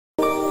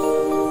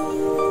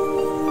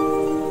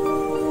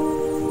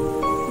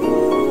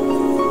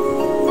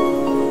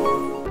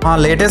మా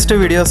latest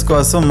videos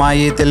కోసం మా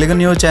ఈ తెలుగు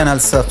న్యూస్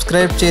ఛానల్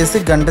సబ్స్క్రైబ్ చేసి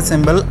గంట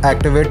సింబల్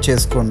యాక్టివేట్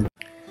చేసుకోండి.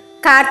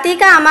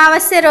 కార్తీక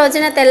అమావాస్య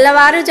రోజున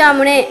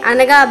తెల్లవారుజామునే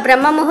అనగా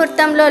బ్రహ్మ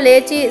ముహూర్తంలో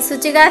లేచి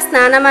శుచిగా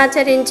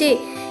స్నానమాచరించి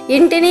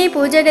ఇంటిని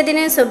పూజ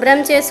గదిని శుభ్రం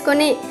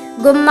చేసుకుని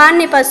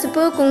గుమ్మాన్ని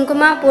పసుపు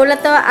కుంకుమ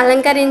పూలతో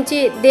అలంకరించి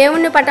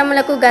దేవుని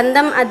పటములకు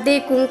గంధం అద్ది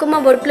కుంకుమ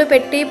బొట్లు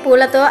పెట్టి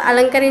పూలతో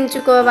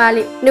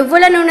అలంకరించుకోవాలి.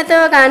 నువ్వుల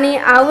నూనెతో గాని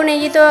ఆవు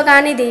నెయ్యితో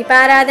గాని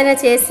దీపారాధన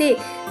చేసి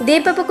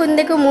దీపపు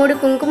కుందకు 3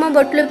 కుంకుమ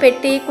బొట్లు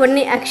పెట్టి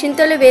కొన్ని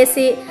అక్షింతలు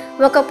వేసి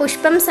ఒక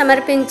పుష్పం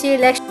సమర్పించి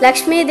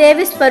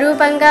లక్ష్మీదేవి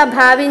స్వరూపంగా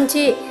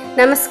భావించి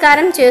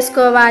నమస్కారం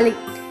చేసుకోవాలి.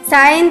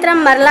 సాయంత్రం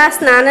మరలా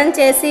స్నానం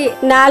చేసి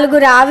 4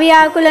 రావి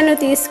ఆకులను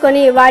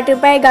తీసుకొని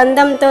వాటిపై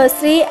గంధంతో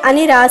శ్రీ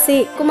అని రాసి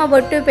కుంకుమ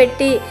బొట్టు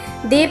పెట్టి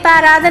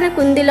దీపారాధన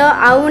కుందిలో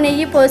ఆవు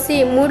నెయ్యి పోసి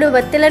 3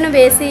 వత్తులను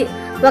వేసి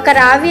ఒక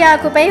రావి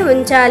ఆకుపై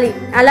ఉంచాలి.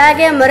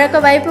 అలాగే మరొక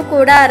వైపు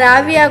కూడా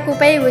రావి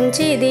ఆకుపై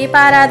ఉంచి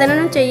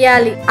దీపారాధనను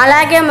చెయ్యాలి.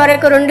 అలాగే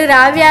మరొక 2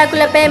 రావి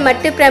ఆకులపై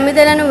మట్టి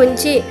ప్రమిదలను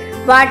ఉంచి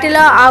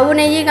వాటిలో ఆవు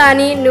నెయ్యి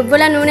గాని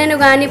నువ్వుల నూనెను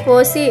గాని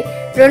పోసి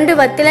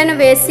 2 వత్తులను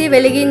వేసి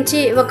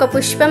వెలిగించి ఒక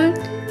పుష్పం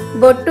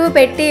బొట్టు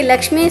పెట్టి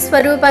లక్ష్మీ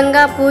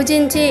స్వరూపంగా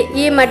పూజించి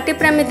ఈ మట్టి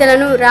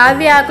ప్రమిదలను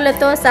రావి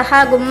ఆకులతో సహా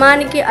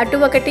గుమ్మానికి అటు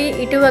ఒకటి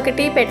ఇటు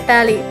ఒకటి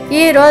పెట్టాలి.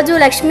 ఈ రోజు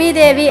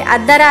లక్ష్మీదేవి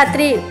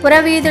అర్ధరాత్రి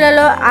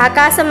పురవీధులలో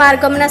ఆకాశ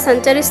మార్గమున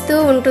సంచరిస్తూ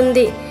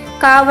ఉంటుంది.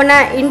 కావున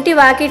ఇంటి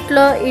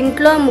వాకిట్లో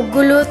ఇంట్లో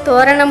ముగ్గులు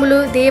తోరణములు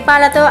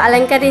దీపాలతో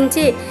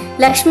అలంకరించి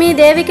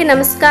లక్ష్మీదేవికి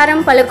నమస్కారం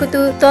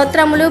పలుకుతూ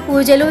స్తోత్రములు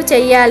పూజలు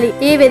చెయ్యాలి.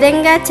 ఈ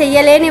విధంగా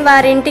చెయ్యలేని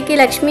వారింటికి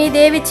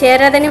లక్ష్మీదేవి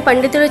చేరదని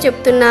పండితులు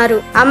చెప్తున్నారు.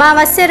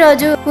 అమావాస్య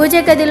రోజు పూజ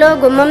గదిలో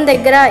గుమ్మం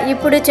దగ్గర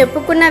ఇప్పుడు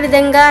చెప్పుకున్న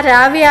విధంగా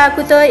రావి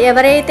ఆకుతో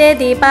ఎవరైతే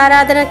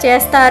దీపారాధన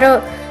చేస్తారో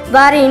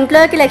వారి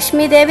ఇంట్లోకి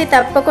లక్ష్మీదేవి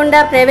తప్పకుండా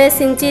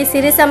ప్రవేశించి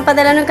సిరి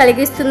సంపదలను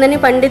కలిగిస్తుందని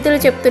పండితులు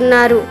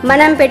చెప్తున్నారు.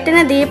 మనం పెట్టిన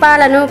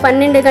దీపాలను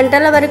 12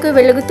 గంటల వరకు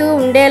వెలుగుతూ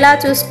ఉండేలా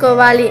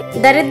చూసుకోవాలి.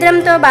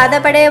 దరిద్రంతో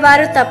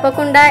బాధపడేవారు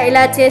తప్పకుండా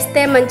ఇలా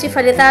చేస్తే మంచి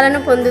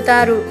ఫలితాలను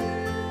పొందుతారు.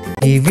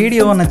 ఈ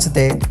వీడియో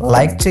నచ్చితే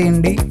లైక్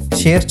చేయండి,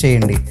 షేర్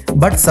చేయండి,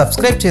 బట్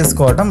సబ్స్క్రైబ్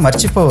చేసుకోవడం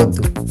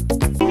మర్చిపోవద్దు.